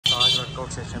Workout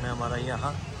session है हमारा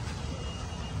यहाँ।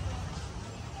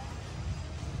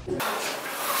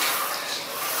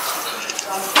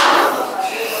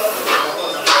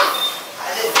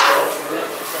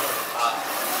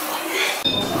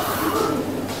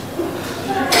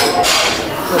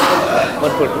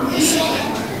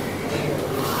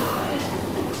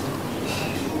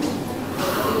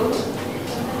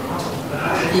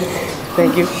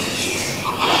 Thank you.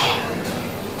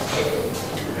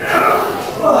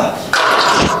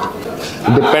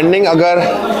 डिपेंडिंग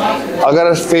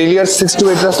अगर फेलियर 6 to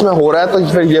 8 रेप्स में हो रहा है तो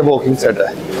फिर ये वर्किंग सेट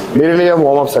है। मेरे लिए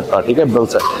वार्म अप सेट था, ठीक है, बिल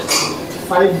सेट।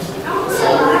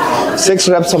 6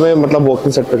 रेप्स हमें मतलब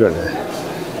वर्किंग सेट पे करना है।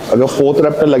 अगर 4th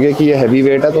रेप पे लगे कि ये हैवी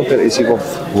वेट है तो फिर इसी को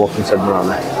वर्किंग सेट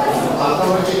बनाना है।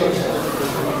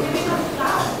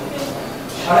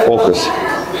 फोकस,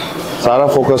 सारा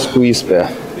फोकस स्क्वीज पे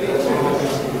है।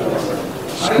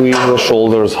 Squeeze the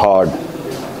shoulders hard.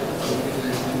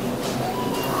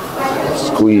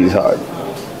 Squeeze hard.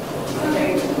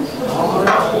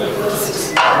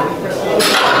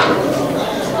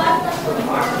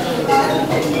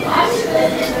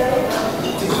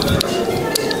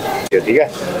 ठीक है,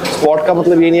 स्क्वाट का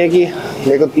मतलब ये नहीं है कि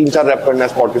मेरे को 3-4 रैप करना है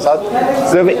स्क्वाट के साथ।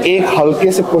 सिर्फ एक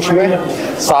हल्के से पुश में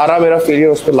सारा मेरा फेलियर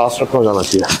उस पर लास्ट रखना जाना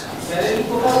चाहिए।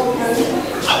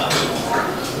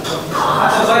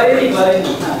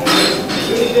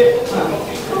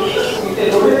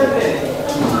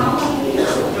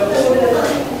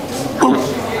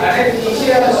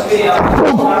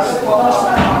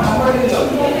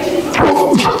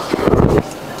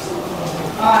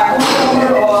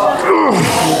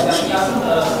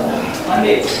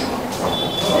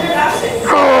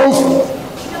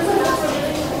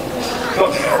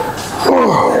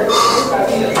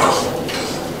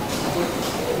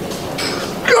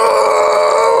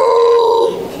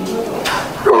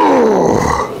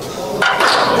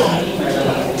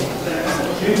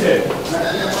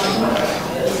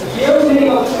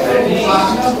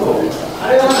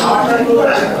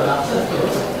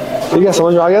 ठीक है,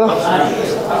 समझ में आ गया ना?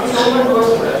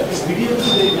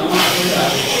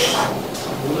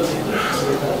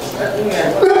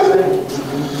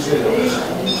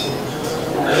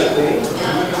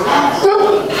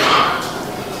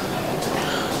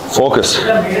 Focus.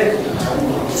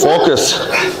 Focus.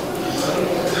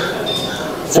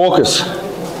 Focus.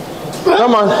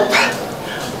 Come on.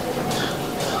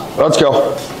 Let's go.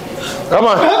 Come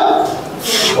on.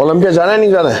 Olympia जाना है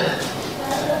नहीं जाना है?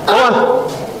 Come on.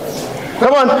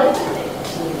 Come on.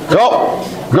 Go.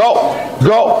 Go.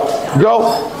 Go. Go.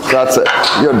 That's it.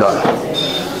 You're done.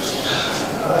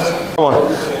 Come on.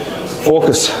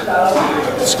 Focus.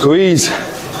 Squeeze.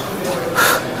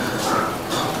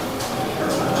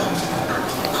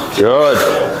 Good.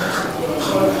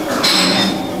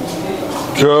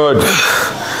 Good.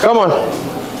 Come on.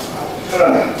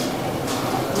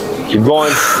 Keep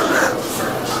going.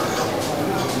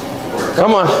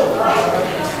 Come on.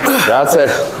 That's it.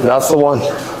 That's the one.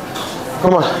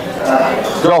 Come on.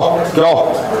 Go. Go.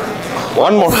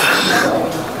 One more.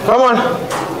 Come on.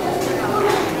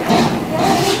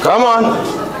 Come on.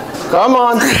 Come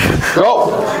on. Go.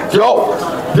 Go.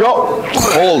 Go.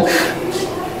 Hold.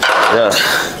 Yeah.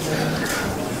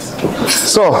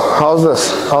 So, how's this?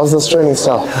 How's this training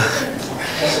style?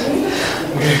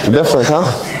 Different, huh?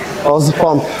 How's the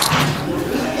pump?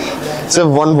 Siर्फ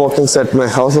one walking set में,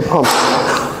 how's the pump?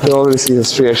 You already see the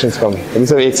striations coming. अभी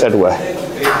सिर्फ एक set हुआ है.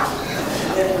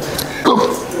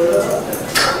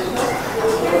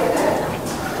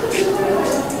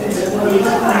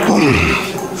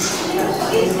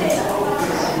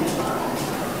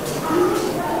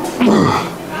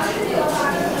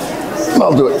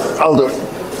 I'll do it. I'll do it.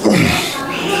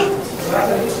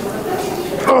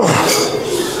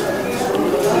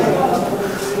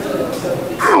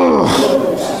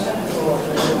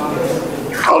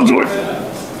 I'll do it.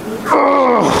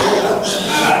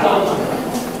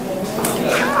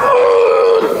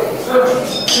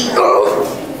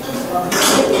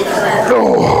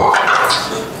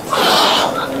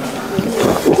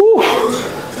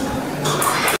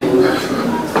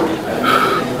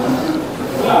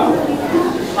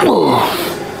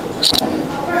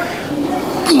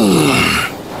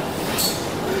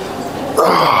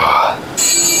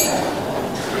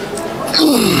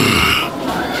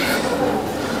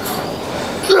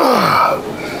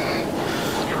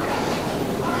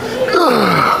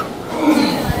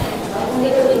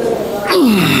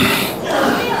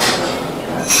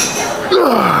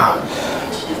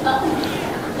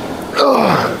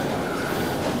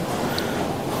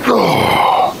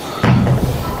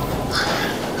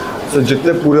 तो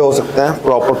जितने पूरे हो सकते हैं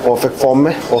प्रॉपर परफेक्ट फॉर्म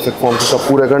में, परफेक्ट फॉर्म से सब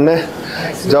पूरे करने हैं।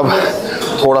 जब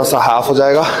थोड़ा सा हाफ हो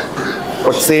जाएगा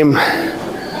और सेम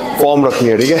फॉर्म रखनी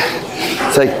है, ठीक है।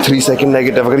 लाइक 3 सेकंड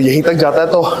नेगेटिव, अगर यहीं तक जाता है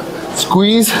तो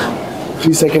squeeze,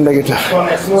 3 second negative,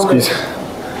 squeeze,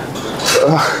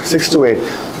 6 to 8।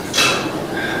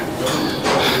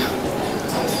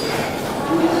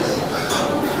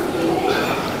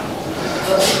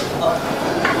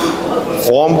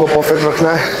 Form को परफेक्ट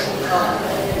रखना है।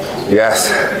 यस,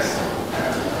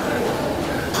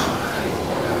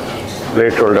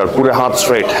 लेटरल डर, पूरे हाथ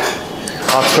स्ट्रेट,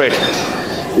 हाथ स्ट्रेट,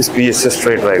 इस पीस से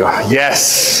स्ट्रेट रहेगा।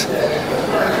 Yes,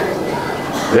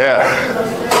 there,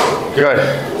 good.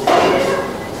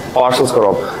 पार्शल्स करो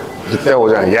अब जितने हो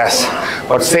जाए। यस,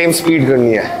 और सेम स्पीड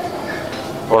करनी है,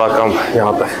 थोड़ा कम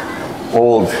यहाँ पे।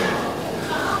 Hold,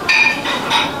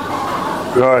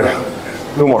 good,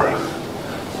 2 more,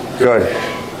 good,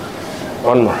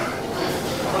 1 more,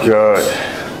 good।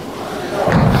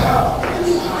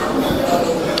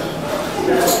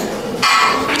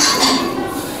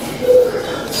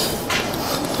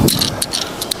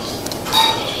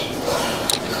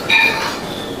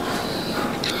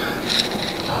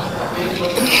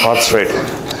 हाथ स्ट्रेट,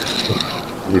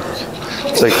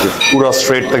 पूरा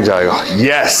स्ट्रेट तक जाएगा।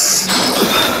 यस,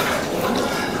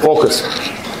 फोकस,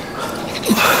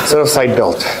 सिर्फ साइड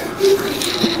डेल्ट।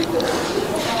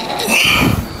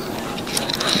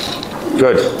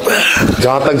 गुड,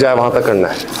 जहां तक जाए वहां तक करना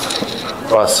है,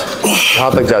 बस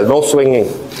जहां तक जाए। नो स्विंगिंग,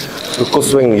 बिल्कुल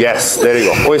swing. Yes, there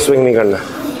you go, कोई स्विंग नहीं करना।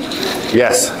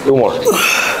 Yes, 2 more,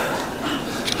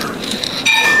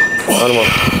 1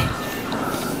 more,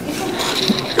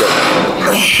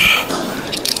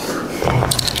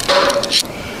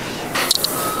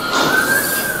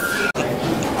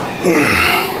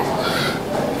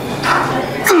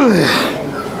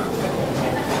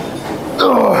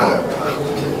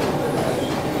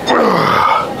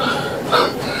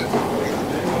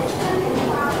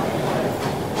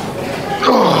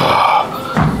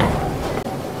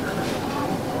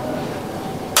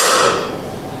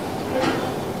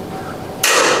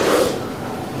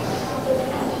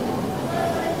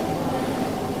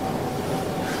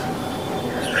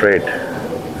 straight,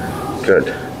 good।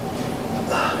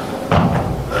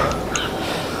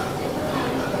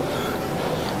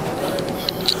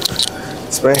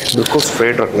 इसमें बिल्कुल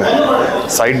स्ट्रेट रखना है।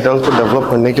 साइड डेल्ट को डेवलप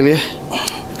करने के लिए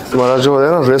तुम्हारा जो है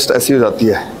ना रिस्ट ऐसी हो जाती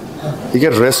है, ठीक है।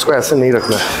 रिस्ट को ऐसे नहीं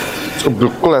रखना है, इसको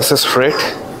बिल्कुल ऐसे स्ट्रेट,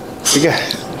 ठीक है,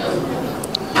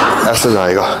 ऐसे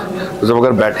जाएगा। तो जब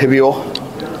अगर बैठे भी हो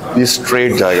ये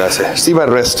स्ट्रेट जाएगा ऐसे। सी माय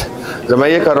रिस्ट, जब मैं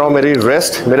ये कर रहा हूँ मेरी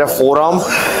रिस्ट, मेरा फोर आर्म,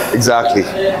 एग्जैक्टली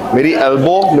मेरी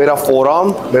एल्बो, मेरा फोर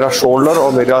आर्म, मेरा शोल्डर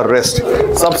और मेरा रिस्ट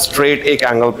सब स्ट्रेट एक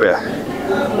एंगल पे है,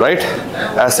 राइट।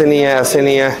 ऐसे नहीं है, ऐसे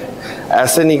नहीं है,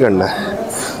 ऐसे नहीं करना है।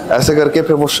 ऐसे करके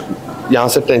फिर वो यहाँ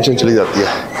से टेंशन चली जाती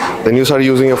है। Then you start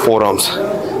using your four arms.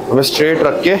 हमें स्ट्रेट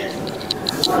रख के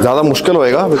ज़्यादा मुश्किल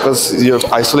होएगा बिकॉज ये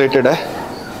आइसोलेटेड है,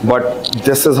 but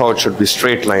this is how it should be,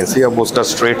 straight line. सी अब उसका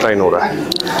स्ट्रेट लाइन हो रहा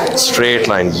है, स्ट्रेट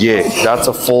लाइन, ये that's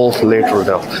a full lateral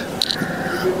dealt.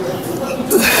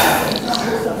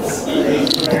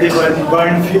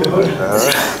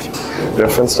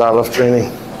 Different style of training.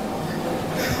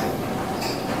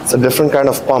 It's a different kind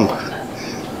of pump.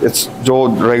 It's जो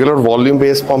regular volume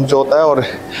based pump जो होता है और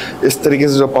इस तरीके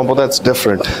से जो pump होता है it's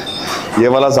different. ये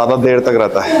वाला ज़्यादा देर तक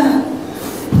रहता है।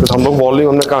 तो हम लोग वॉल्यूम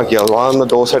हमने कहाँ किया, वहाँ हमने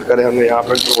 2 सेट करे, हमने यहाँ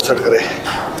पर 2 सेट करे,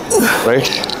 right.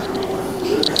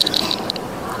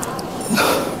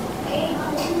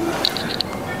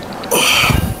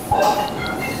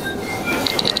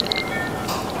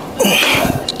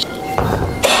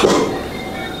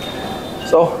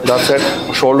 So that's it.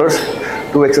 Shoulders,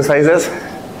 2 exercises,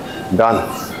 done.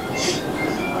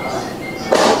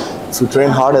 So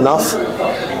train hard enough.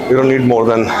 You don't need more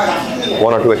than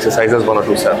 1 or 2 exercises, 1 or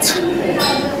 2 sets.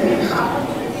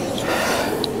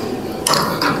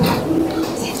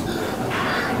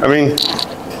 I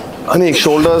mean,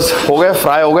 shoulders हो गए,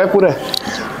 फ्राई हो गए पूरे।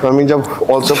 I mean, जब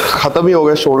also खत्म ही हो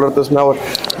गए शोल्डर, तो इसमें और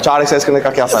 4 एक्सरसाइज करने का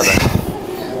क्या फायदा है?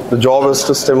 The job is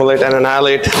to stimulate and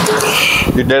annihilate.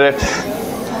 You did it.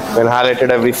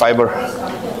 Annihilated every fiber.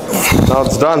 Now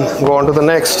it's done. Go on to the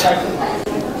next.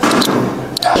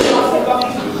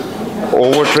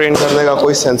 Overtrain करने का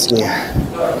कोई सेंस नहीं है।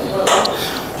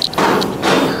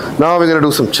 Now we're gonna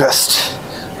do some chest,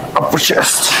 upper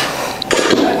chest.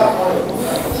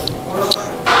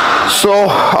 So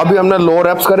अभी हमने low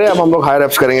reps करे, अब हम लोग high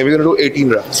reps करेंगे. We're gonna do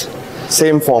 18 reps,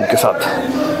 same form के साथ.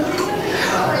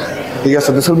 ठीक है,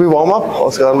 so this will be warm up. और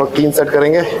उसके बाद हम लोग 3 सेट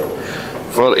करेंगे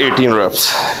for 18 reps.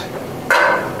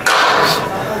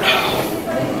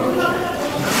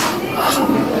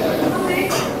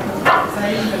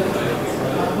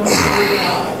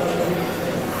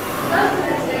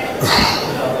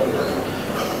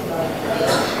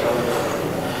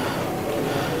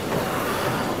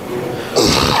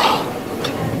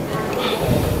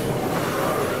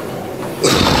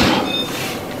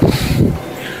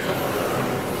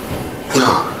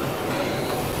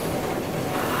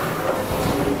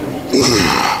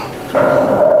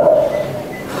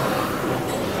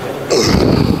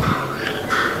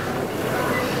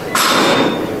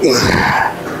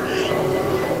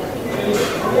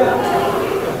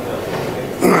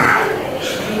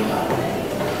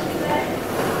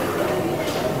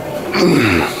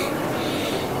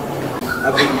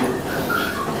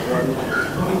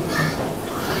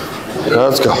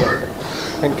 Let's go.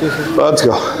 Thank you, sir. Let's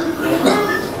go.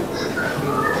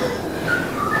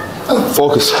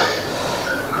 Focus.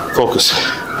 Focus.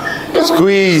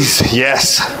 Squeeze.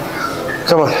 Yes.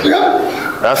 Come on.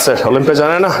 That's it. Olympia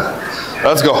jana hai na?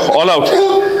 Let's go. All out.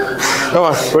 Come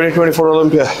on. 2024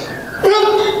 Olympia.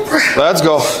 Let's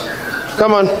go.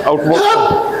 Come on. Outwork them.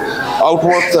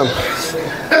 Outwork them.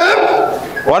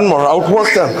 One more.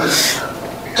 Outwork them.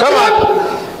 Come on.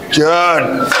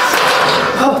 Good.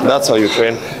 That's how you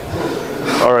train.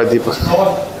 All right, Deepak.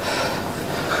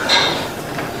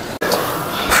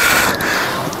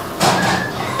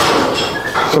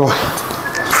 Come on.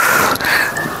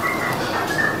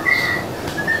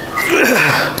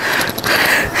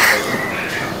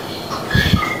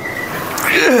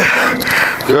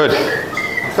 Good.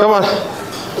 Come on.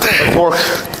 Let's work.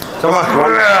 Come on.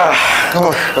 Come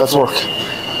on. Let's work.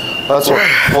 Let's work.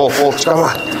 Full. Come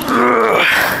on.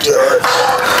 Good.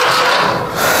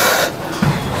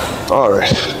 All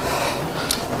right.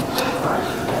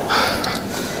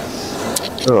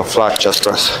 Flat chest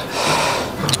press.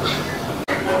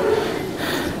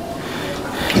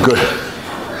 Good.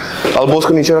 Elbows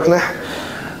को नीचे रखना है.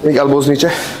 Make elbows नीचे.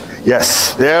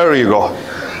 Yes. There you go.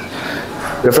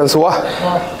 Difference हुआ?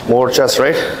 More chest,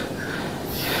 right?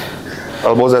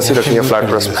 Elbows ऐसी रखनी है flat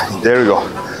press में. There you go.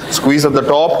 Squeeze at the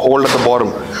top, hold at the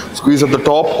bottom. Squeeze at the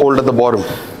top, hold at the bottom.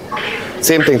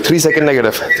 Same thing. 3 second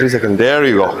negative. 3 second. There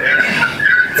you go.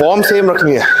 Form same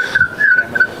रखनी है.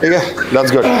 ठीक है?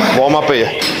 That's good. Warm up है ये.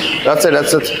 That's it.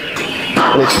 That's it.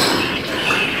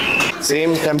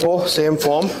 Same tempo, same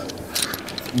form.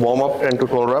 Warm up 10 to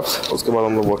 12 reps. उसके बाद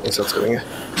हम लोग working sets करेंगे.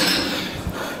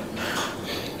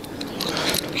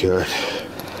 Good.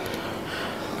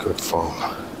 Good form.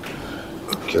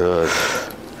 Good.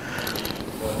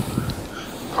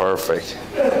 Perfect.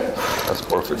 That's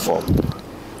perfect form.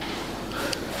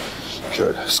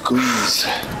 Good. Squeeze.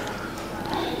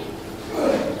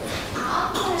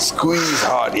 Squeeze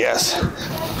hard, yes.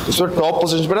 इसमें top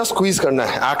position पे ना squeeze करना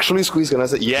है. Actually squeeze करना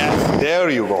है. Yes, there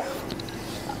you go.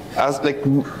 As like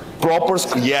proper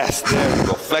squeeze. Yes, there you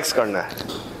go. Flex करना है.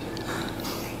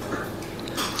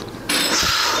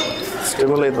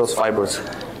 Stimulate those fibers.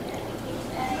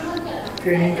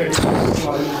 Training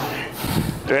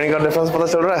का difference पता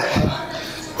चल रहा है?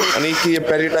 अनीक की ये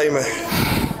पहली time है.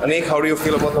 Anik, how do you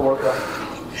feel about the workout?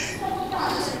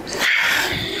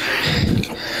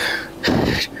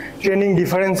 Training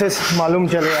differences मालूम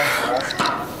चल रहा है.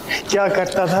 क्या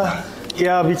करता था,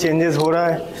 क्या अभी चेंजेस हो रहा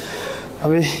है,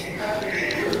 अभी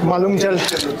मालूम चल.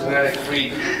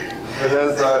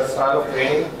 There's a style of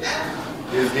training.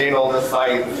 He's gained all this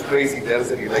size, this crazy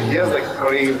density. Like he has like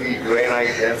crazy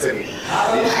granite density.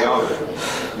 He's young.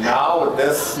 Now with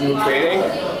this new training,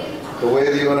 the way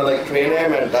that you're gonna like train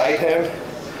him and diet him.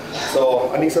 So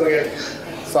Anik's gonna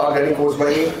start getting coached by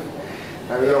me.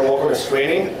 And we're gonna work on his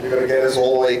training. We're gonna get his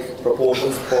whole like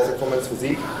proportions perfect from his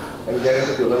physique and get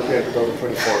into the Olympia in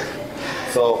 2024.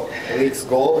 So Anik's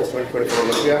goal is 2024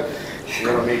 Olympia.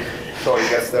 We're gonna make sure he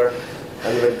gets there.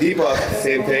 And with Deepak,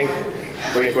 same thing,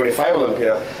 2025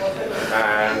 Olympia.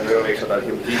 And we're gonna make sure that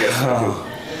he gets there too.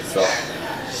 So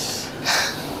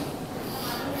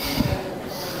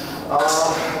I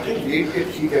think 8 get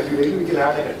cheat every day. We can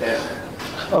add like a 10.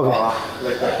 Okay.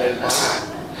 Like a 10 pounds.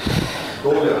 Go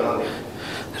with another.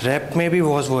 Rap में भी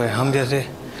बहुत वो है. हम जैसे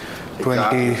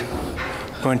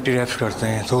 20 reps करते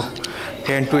हैं, तो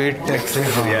 10 to 8 reps से.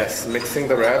 Yes, mixing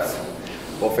the reps,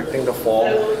 perfecting the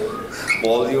form,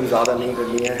 volume ज़्यादा नहीं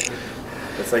करनी है.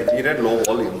 It's like he did low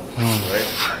volume,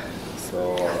 right? So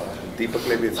Deepak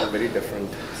maybe it's a very different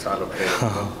style of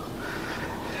training.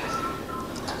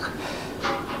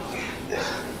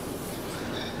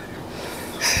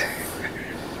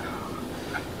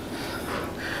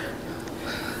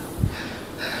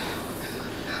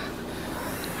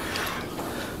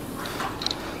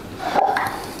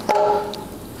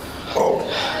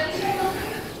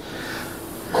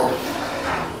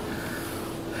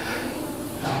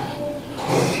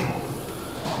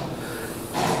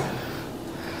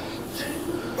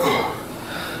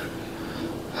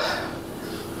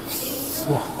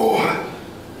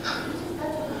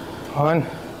 1,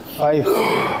 5,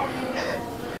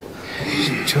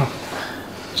 2,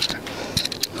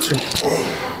 3,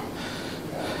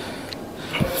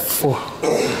 4,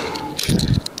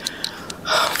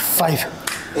 5.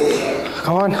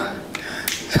 Come on.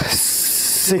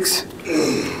 6.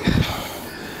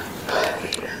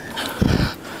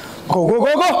 Go, go,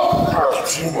 go, go.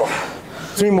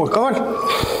 3 more. Come on.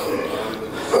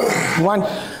 1.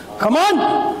 Come on.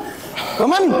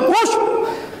 Come on. Push.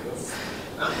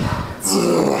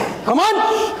 Come on.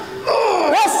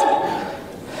 Yes.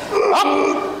 Up.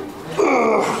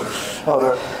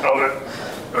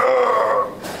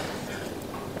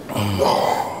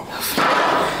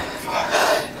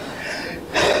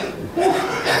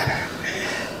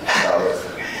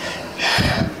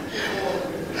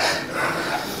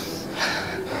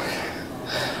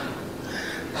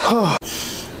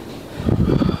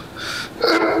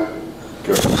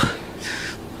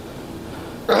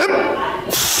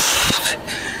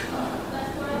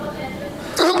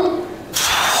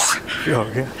 Okay.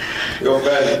 Okay. Yo,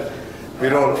 Ben, we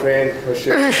don't train for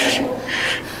shit.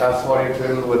 That's why you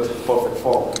train with perfect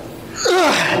form.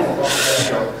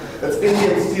 That's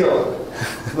Indian steel.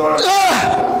 It's not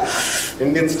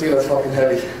Indian steel is fucking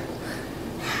heavy.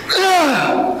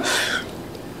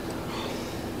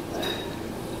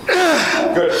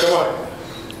 Good, come on.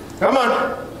 Come on.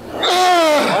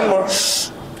 One more.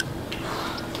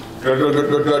 Good, good, good,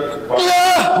 good, good.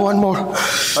 One more.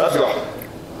 Let's go.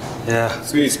 Yeah.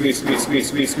 Squeeze, squeeze, squeeze, squeeze,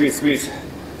 squeeze, squeeze, squeeze.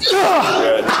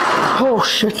 Good. Oh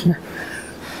shit. 1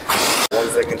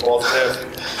 second pause there.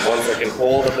 1 second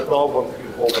hold at the top, 1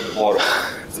 second hold at the bottom.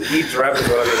 So each rep is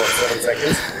going to be about 7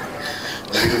 seconds.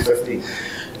 And we do 15.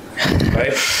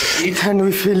 Right? So each And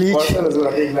we feel each. person is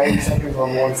going to take 90 seconds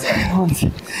on one side.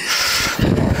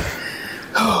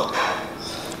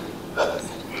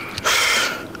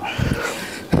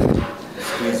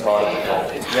 Squeeze hard at the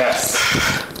top. Yes.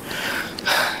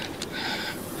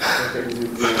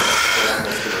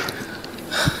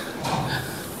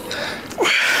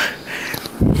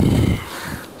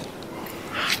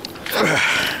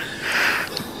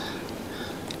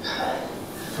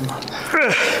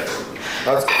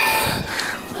 That's good.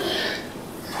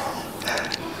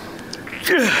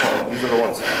 These are the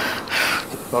ones.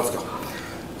 Let's go.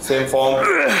 Same form.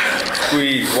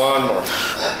 Squeeze. One more.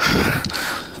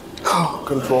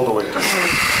 Control the weight.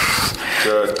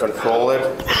 Good. Control it.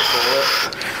 Control it.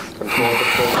 Control,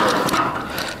 control.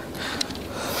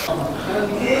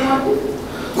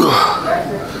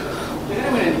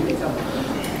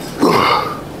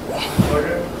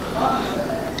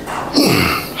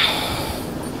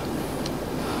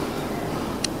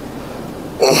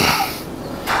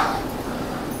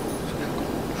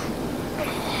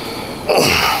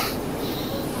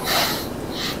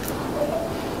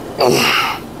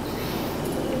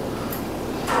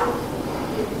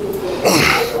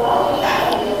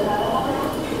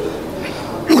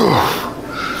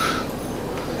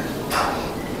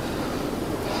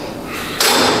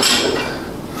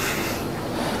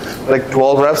 Like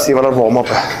 12 reps, ये वाला warm up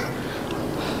है.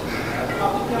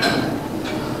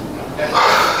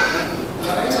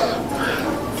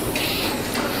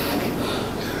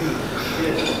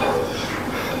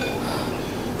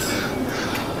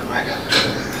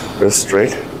 Wrist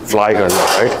straight, fly करना,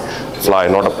 right? Fly,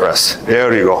 not a press.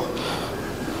 There you go.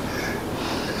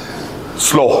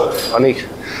 Slow, Anik.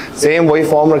 Same वही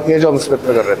form रखनी है जो हम split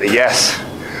में कर रहे थे. Yes.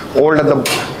 Hold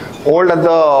at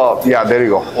the, yeah, there you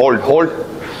go. Hold.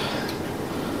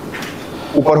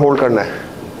 ऊपर होल्ड करना है.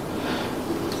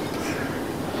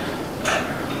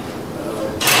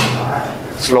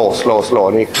 Slow,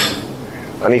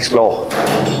 Anik, slow.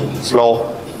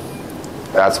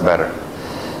 That's better.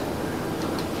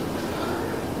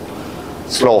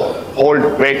 Slow.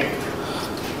 Hold. Wait.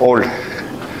 Hold.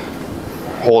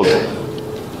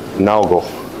 Now go.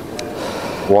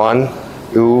 1,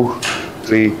 2,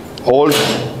 3. Hold.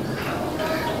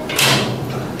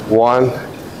 1,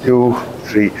 2,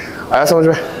 3. आया समझ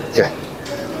में? Okay.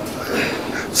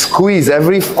 Squeeze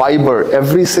every fiber,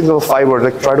 every single fiber.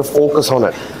 Like try to focus on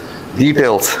it.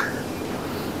 Details.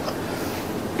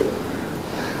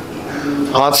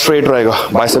 हाथ straight रहेगा.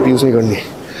 Bicep use नहीं करनी.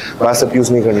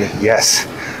 Yes.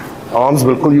 Arms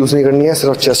बिल्कुल use नहीं करनी है.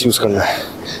 सिर्फ chest use करना है.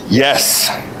 Yes.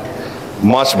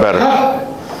 Much better.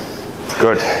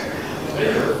 Good.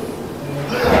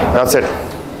 That's it.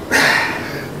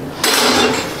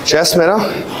 Chest में ना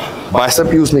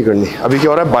बाइसेप यूज नहीं करनी. अभी क्या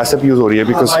हो रहा है? बाइसेप यूज हो रही है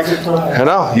बिकॉज है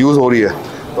ना, यूज हो रही है.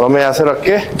 तो हमें ऐसे रख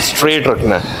के स्ट्रेट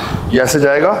रखना है. ये ऐसे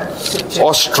जाएगा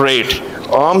और स्ट्रेट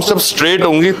आर्म्स जब स्ट्रेट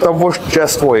होंगी तब वो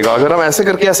चेस्ट होएगा. अगर हम ऐसे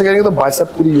करके ऐसे करेंगे तो बाइसेप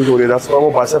पूरी यूज हो रही है. दैट्स व्हाई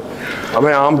वो बाइसेप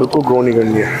हमें आर्म बिल्कुल ग्रो नहीं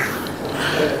करनी है.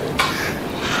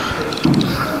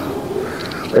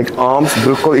 लाइक आर्म्स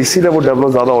बिल्कुल इसीलिए वो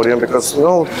डेवलप ज़्यादा हो रही है because you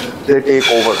know they take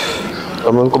over.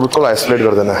 हमें उनको बिल्कुल आइसोलेट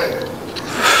कर देना है.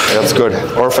 That's good.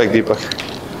 Perfect Deepak.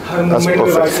 That's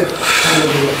perfect.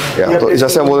 Yeah, तो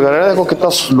जैसे हम बोल रहे हैं देखो कितना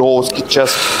स्लो उसकी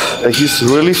chest. Like he's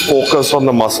really focused on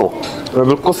the muscle. हमें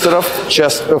बिल्कुल सिर्फ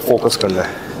चेस्ट पे फोकस करना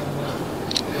है.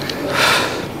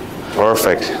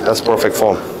 Perfect. That's perfect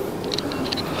form.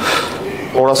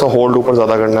 थोड़ा सा होल्ड ऊपर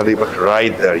ज़्यादा करना दीपक.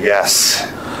 Right there. Yes.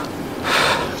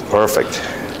 Perfect.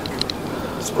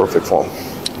 It's perfect form.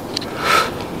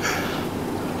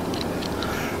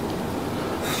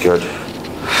 Good.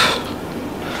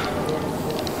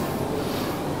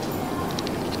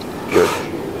 Good.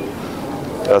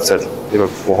 That's it.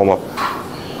 Warm up.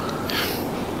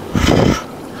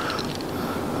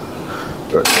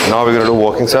 Good. Now we're going to do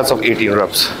walking sets of 18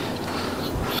 reps.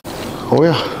 Oh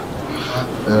yeah.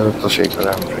 The shaker.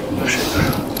 I'm drinking the shaker.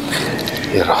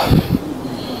 Yeah.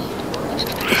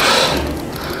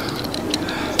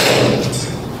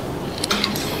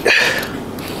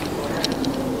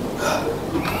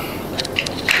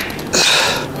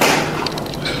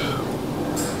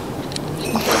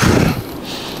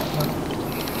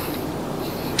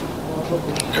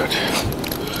 Good.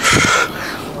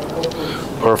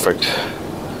 Perfect.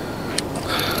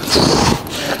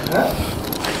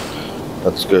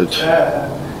 That's good.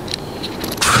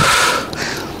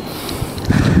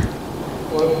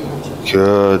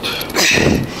 Good.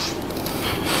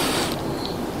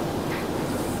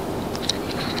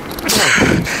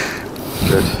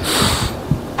 Good.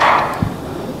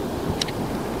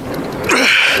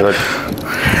 Good.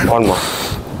 One more.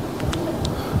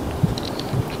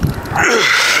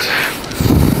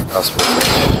 That's perfect.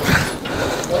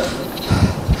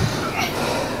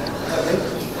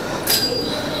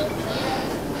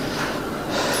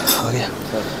 Okay.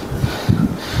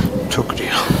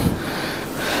 शुक्रिया.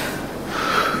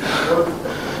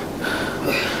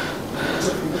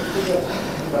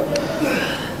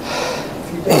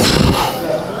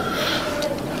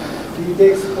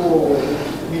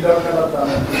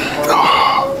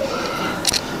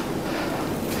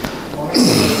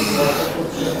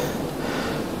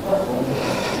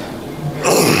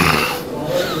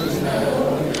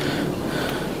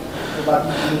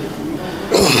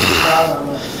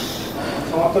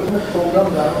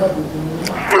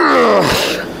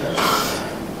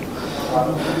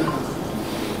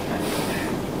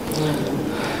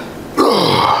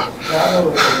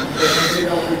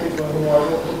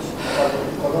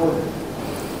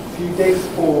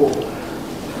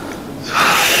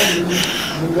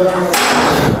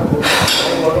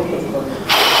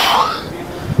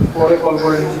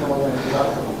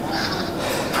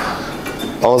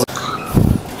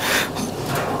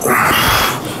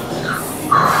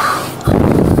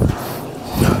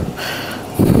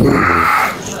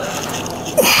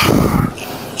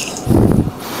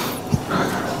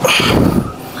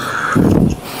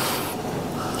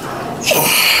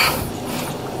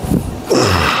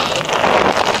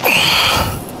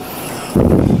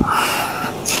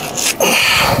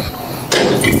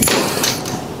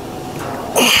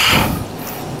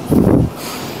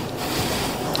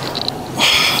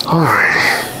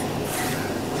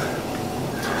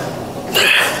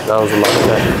 That was the last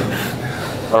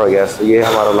set. Alright guys, so ये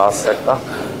हमारा last set था.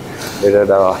 We did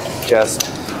chest,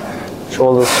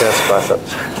 shoulders, chest,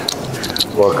 triceps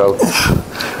workout.